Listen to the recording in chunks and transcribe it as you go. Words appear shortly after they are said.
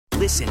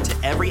Listen to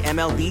every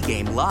MLB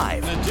game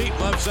live. In the deep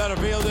left center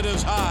field, it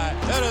is high,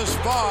 it is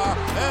far,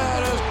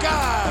 it is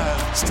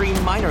gone.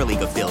 Stream minor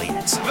league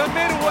affiliates. The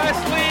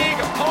Midwest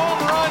League home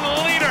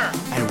run leader.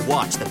 And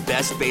watch the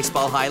best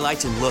baseball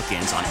highlights and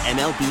look-ins on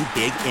MLB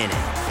Big Inning.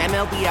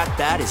 MLB At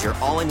Bat is your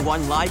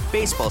all-in-one live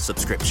baseball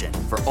subscription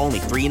for only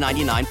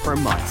 $3.99 per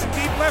month.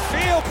 Deep left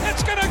field,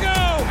 it's gonna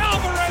go.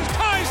 Alvarez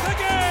ties the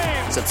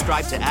game.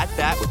 Subscribe to At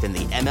Bat within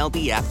the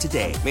MLB app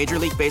today. Major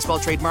League Baseball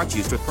trademarks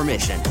used with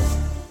permission.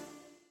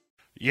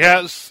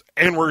 Yes,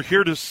 and we're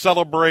here to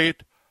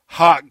celebrate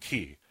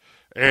hockey.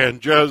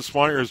 And Jess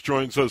Myers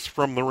joins us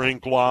from the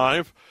Rink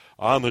live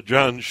on the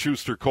John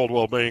Schuster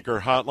Coldwell Banker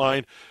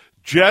hotline.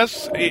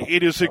 Jess,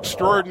 it is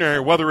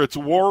extraordinary, whether it's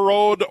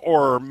Warroad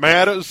or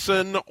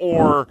Madison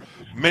or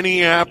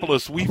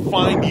Minneapolis, we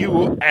find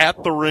you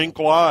at the Rink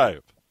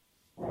live.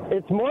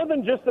 It's more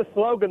than just a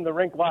slogan, the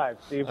Rink Live,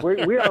 Steve.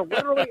 We are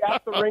literally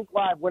at the Rink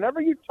Live.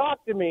 Whenever you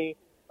talk to me,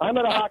 I'm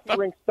at a hockey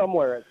rink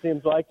somewhere, it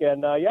seems like.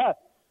 And, yeah,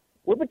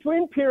 we're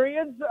between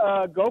periods,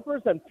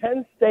 Gophers and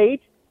Penn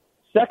State.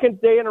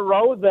 Second day in a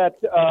row that,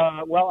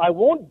 well, I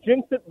won't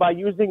jinx it by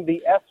using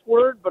the S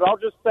word, but I'll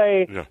just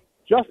say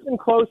Justin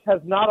Close has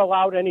not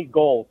allowed any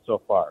goals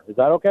so far. Is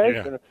that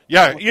okay?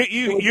 Yeah,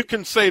 you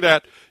can say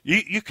that.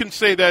 You can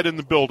say that in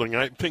the building.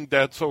 I think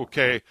that's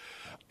okay.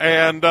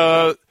 And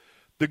the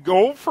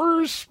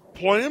Gophers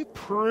playing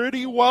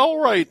pretty well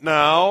right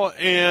now.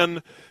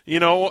 And, you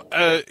know,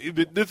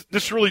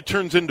 this really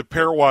turns into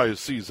Pairwise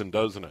season,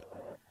 doesn't it?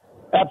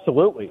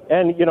 Absolutely.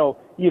 And, you know,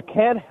 you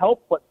can't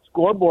help but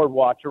scoreboard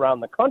watch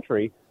around the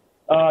country.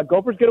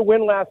 Gophers get a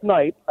win last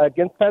night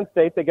against Penn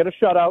State. They get a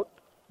shutout.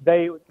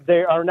 They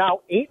are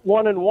now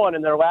 8-1-1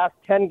 in their last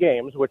 10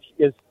 games, which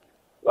is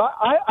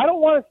I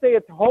don't want to say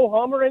it's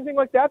ho-hum or anything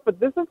like that,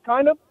 but this is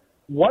kind of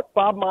what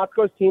Bob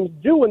Motzko's teams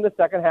do in the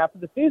second half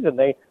of the season.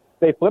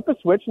 They flip a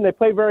switch and they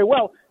play very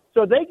well.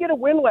 So they get a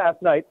win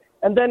last night,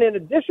 and then in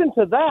addition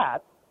to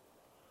that,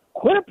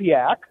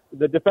 Quinnipiac,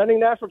 the defending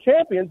national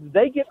champions,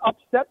 they get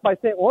upset by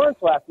St. Lawrence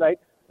last night.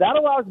 That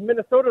allows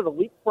Minnesota to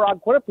leapfrog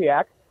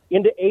Quinnipiac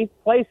into 8th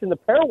place in the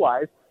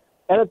pairwise.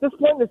 And at this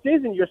point in the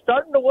season, you're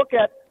starting to look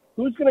at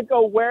who's going to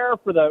go where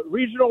for the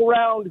regional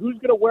round, who's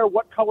going to wear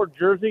what color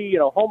jersey, you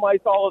know, home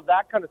ice, all of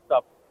that kind of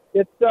stuff.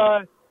 It's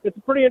a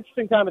pretty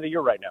interesting time of the year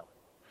right now.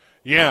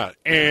 Yeah,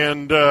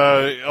 and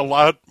a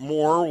lot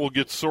more will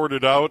get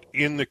sorted out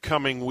in the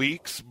coming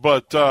weeks.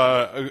 But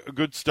a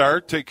good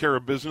start, take care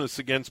of business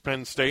against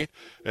Penn State,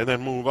 and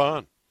then move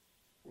on.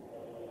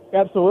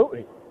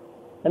 Absolutely.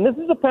 And this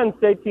is a Penn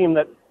State team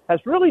that has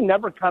really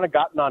never kind of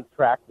gotten on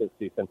track this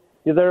season.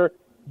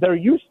 They're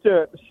used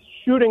to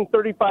shooting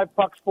 35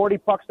 pucks, 40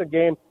 pucks a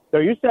game.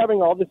 They're used to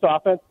having all this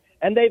offense,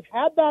 and they've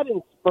had that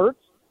in spurts,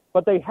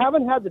 but they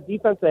haven't had the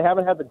defense, they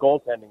haven't had the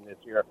goaltending this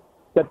year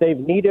that they've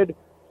needed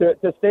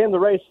to stay in the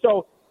race.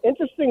 So,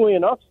 interestingly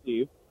enough,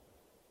 Steve,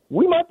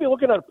 we might be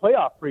looking at a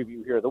playoff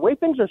preview here. The way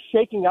things are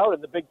shaking out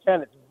in the Big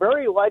Ten, it's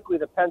very likely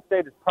that Penn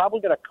State is probably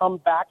going to come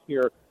back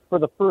here for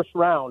the first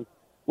round,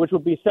 which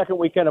would be second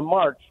weekend of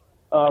March,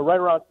 right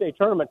around state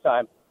tournament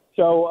time.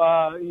 So,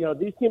 you know,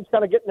 these teams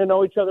kind of getting to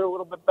know each other a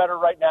little bit better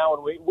right now,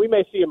 and we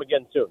may see them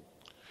again soon.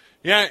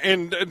 Yeah,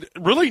 and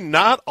really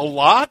not a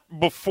lot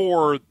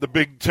before the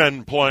Big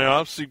Ten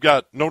playoffs. You've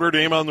got Notre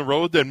Dame on the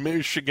road, then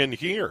Michigan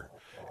here,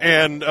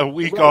 and a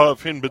week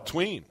off in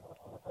between.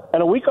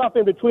 And a week off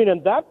in between,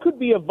 and that could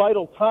be a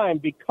vital time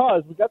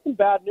because we got some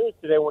bad news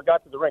today when we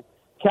got to the rink.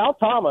 Cal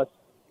Thomas,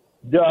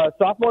 the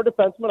sophomore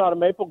defenseman out of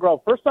Maple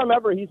Grove, first time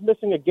ever he's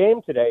missing a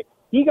game today.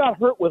 He got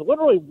hurt with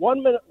literally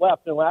 1 minute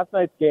left in last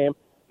night's game.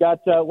 Got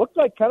looked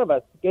like kind of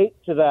a skate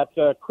to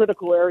that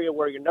critical area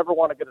where you never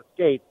want to get a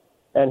skate.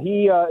 And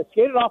he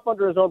skated off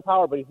under his own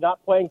power, but he's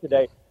not playing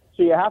today.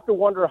 So you have to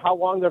wonder how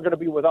long they're going to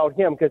be without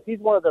him because he's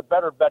one of their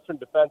better veteran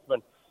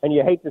defensemen, and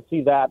you hate to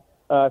see that,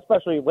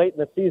 especially late in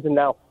the season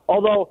now.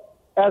 Although,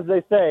 as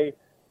they say,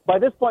 by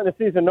this point in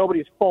the season,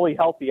 nobody's fully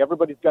healthy.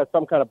 Everybody's got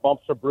some kind of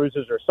bumps or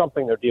bruises or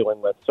something they're dealing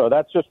with. So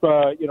that's just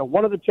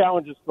one of the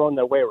challenges thrown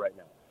their way right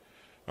now.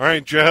 All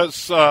right,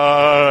 Jess,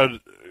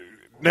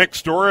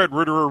 next door at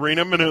Ritter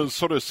Arena,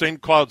 Minnesota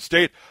St. Cloud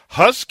State.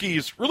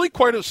 Huskies, really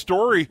quite a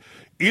story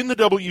in the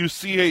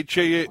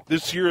WCHA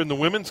this year in the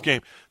women's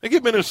game. They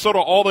give Minnesota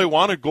all they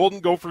wanted. Golden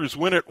Gophers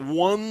win it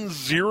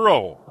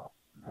 1-0.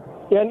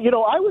 And, you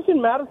know, I was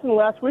in Madison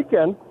last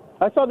weekend.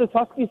 I saw this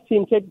Huskies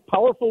team take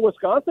powerful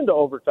Wisconsin to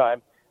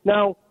overtime.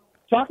 Now,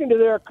 talking to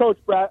their coach,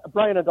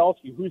 Brian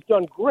Adolski, who's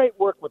done great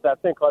work with that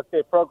St. Cloud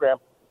State program,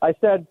 I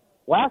said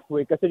last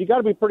week, you got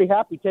to be pretty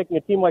happy taking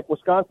a team like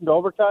Wisconsin to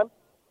overtime.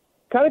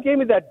 Kind of gave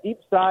me that deep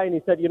sigh, and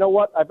he said, you know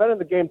what, I've been in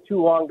the game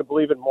too long to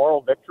believe in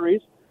moral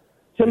victories.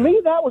 To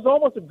me, that was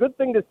almost a good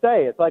thing to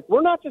say. It's like,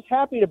 we're not just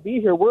happy to be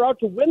here, we're out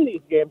to win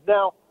these games.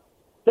 Now,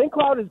 St.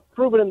 Cloud has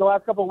proven in the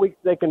last couple of weeks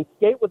they can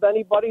skate with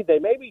anybody. They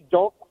maybe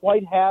don't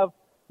quite have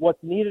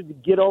what's needed to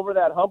get over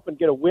that hump and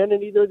get a win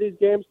in either of these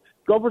games.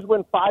 Gophers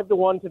win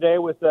 5-1 today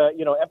with,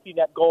 empty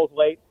net goals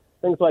late,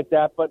 things like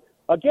that. But,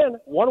 again,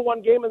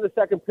 1-1 game in the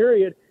second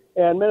period,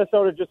 and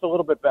Minnesota just a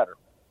little bit better.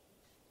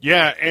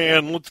 Yeah,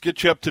 and let's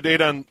get you up to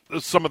date on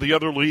some of the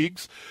other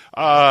leagues.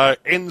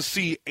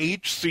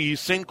 NCHC,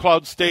 St.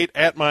 Cloud State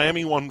at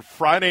Miami won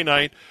Friday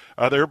night.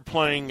 They're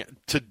playing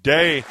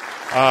today.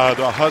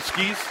 The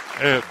Huskies,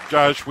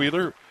 Josh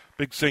Wheeler,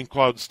 big St.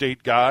 Cloud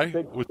State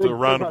guy, with the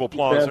round of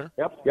applause there.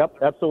 Yep,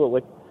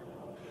 absolutely.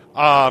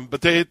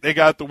 But they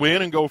got the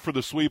win and go for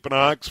the sweep in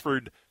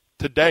Oxford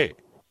today.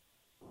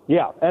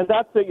 Yeah, and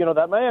that's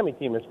that Miami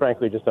team is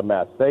frankly just a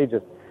mess. They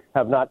just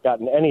have not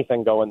gotten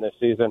anything going this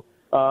season.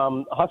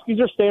 Huskies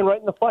are staying right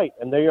in the fight,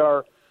 and they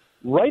are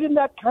right in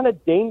that kind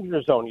of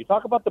danger zone. You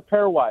talk about the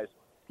pairwise.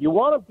 You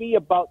want to be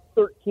about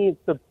 13th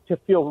to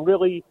feel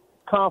really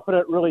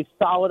confident, really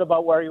solid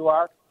about where you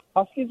are.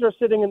 Huskies are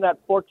sitting in that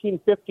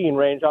 14-15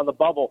 range on the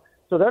bubble,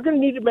 so they're going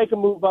to need to make a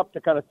move up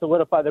to kind of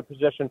solidify their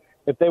position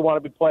if they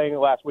want to be playing the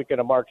last weekend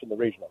of March in the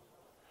regional.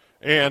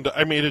 And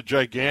I made a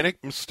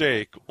gigantic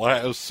mistake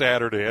last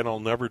Saturday, and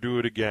I'll never do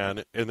it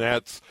again. And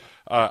that's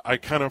I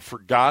kind of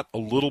forgot a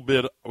little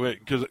bit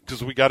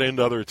because we got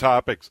into other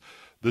topics.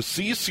 The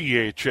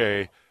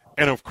CCHA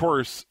and, of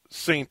course,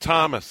 St.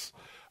 Thomas.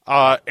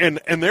 And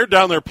they're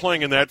down there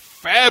playing in that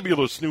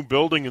fabulous new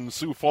building in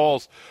Sioux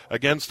Falls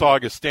against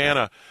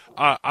Augustana.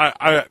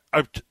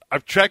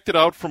 I've checked it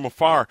out from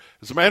afar.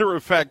 As a matter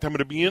of fact, I'm going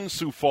to be in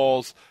Sioux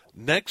Falls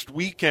next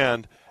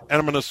weekend, and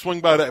I'm going to swing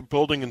by that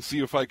building and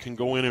see if I can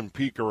go in and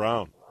peek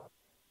around.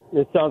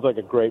 It sounds like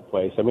a great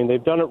place. I mean,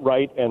 they've done it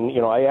right. And,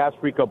 I asked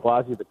Rico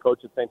Blasi, the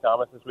coach at St.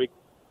 Thomas this week,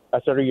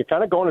 I said, are you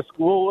kind of going to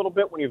school a little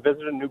bit when you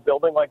visit a new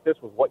building like this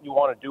with what you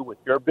want to do with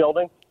your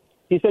building?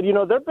 He said,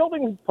 their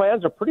building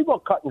plans are pretty well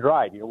cut and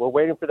dried. We're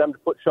waiting for them to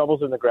put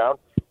shovels in the ground.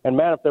 And,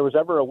 man, if there was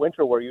ever a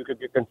winter where you could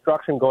get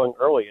construction going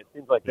early, it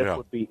seems like this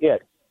would be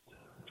it.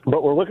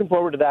 But we're looking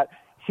forward to that.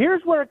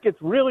 Here's where it gets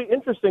really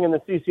interesting in the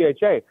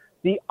CCHA.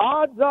 The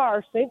odds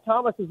are St.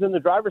 Thomas is in the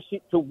driver's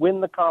seat to win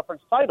the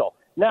conference title.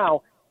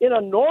 Now, in a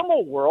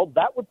normal world,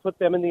 that would put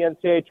them in the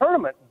NCAA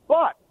tournament.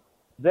 But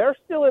they're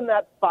still in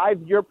that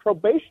 5-year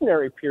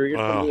probationary period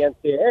from the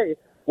NCAA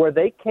where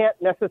they can't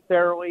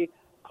necessarily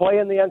play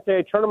in the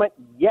NCAA tournament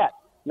yet.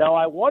 Now,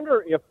 I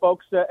wonder if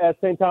folks at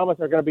St. Thomas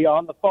are going to be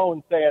on the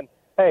phone saying,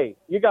 hey,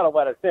 you got to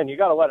let us in. You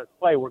got to let us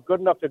play. We're good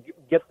enough to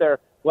get there.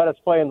 Let us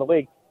play in the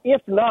league.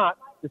 If not,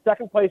 the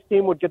second-place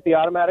team would get the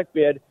automatic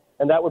bid,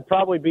 and that would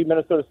probably be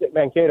Minnesota State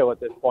Mankato at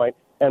this point.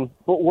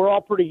 But we're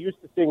all pretty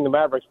used to seeing the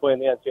Mavericks play in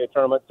the NCAA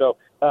tournament, so,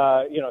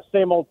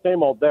 same old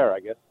there, I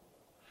guess.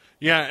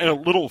 Yeah, and a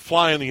little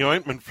fly in the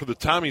ointment for the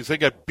Tommies. They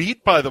got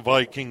beat by the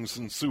Vikings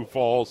in Sioux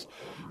Falls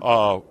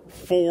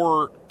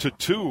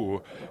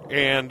 4-2,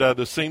 and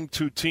the same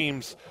two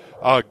teams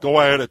go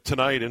at it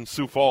tonight in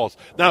Sioux Falls.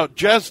 Now,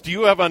 Jess, do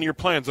you have on your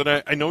plans, and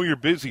I know you're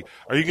busy,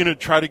 are you going to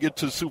try to get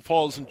to Sioux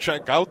Falls and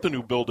check out the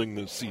new building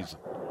this season?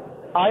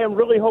 I am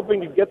really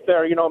hoping to get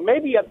there.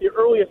 Maybe at the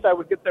earliest I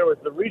would get there was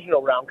the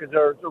regional round because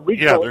there's a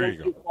regional in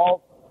Sioux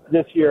Falls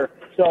this year.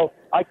 So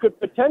I could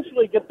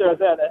potentially get there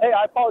then. And, hey,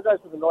 I apologize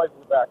for the noise in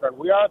the background.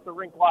 We are at the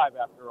Rink Live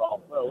after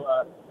all.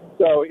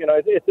 So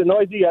it's a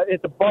noisy,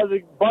 it's a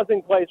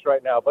buzzing place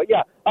right now. But,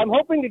 yeah, I'm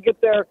hoping to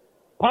get there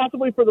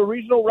possibly for the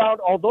regional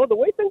round, although the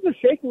way things are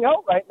shaking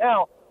out right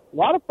now, a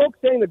lot of folks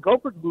saying the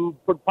Gophers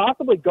could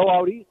possibly go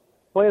out east,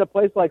 play in a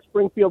place like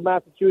Springfield,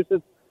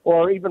 Massachusetts,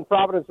 or even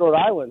Providence, Rhode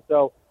Island.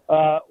 So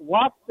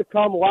lots to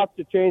come, lots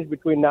to change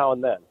between now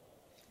and then.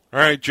 All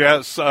right,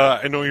 Jess,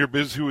 I know you're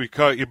busy. We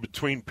caught you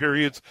between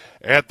periods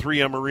at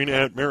 3M Arena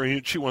at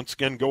Mariucci. Once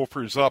again,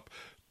 Gophers up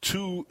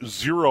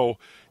 2-0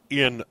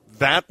 in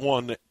that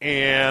one.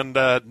 And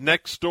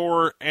next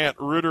door at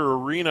Ritter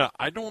Arena,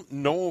 I don't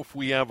know if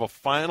we have a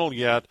final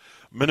yet.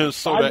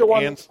 Minnesota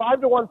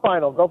 5-1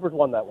 final. Gophers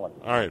won that one.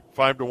 All right,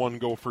 5-1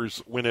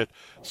 Gophers win it.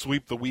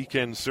 Sweep the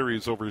weekend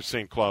series over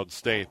St. Cloud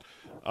State.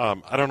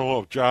 I don't know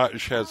if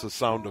Josh has a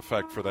sound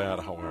effect for that,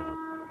 however.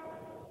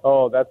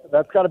 Oh,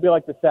 that's got to be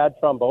like the sad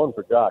trombone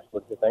for Josh.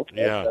 What do you think?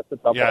 Yeah, that's a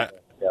tough one.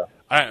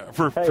 Yeah.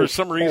 For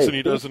some reason,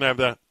 he doesn't have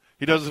that.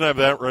 He doesn't have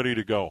that ready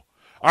to go.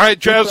 All right,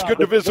 Jess, good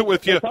to visit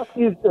with you.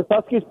 The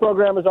Huskies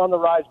program is on the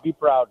rise. Be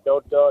proud.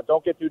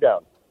 Don't get too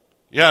down.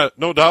 Yeah,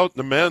 no doubt.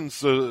 The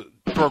men's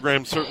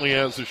program certainly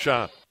has a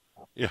shot.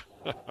 Yeah.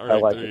 All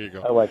right, there you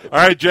go. I like it. All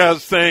right,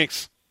 Jess,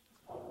 thanks.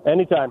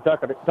 Anytime.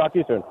 Talk to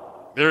you soon.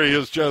 There he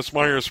is, Jess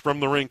Myers from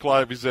the Rink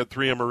Live. He's at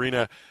 3M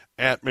Arena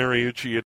at Mariucci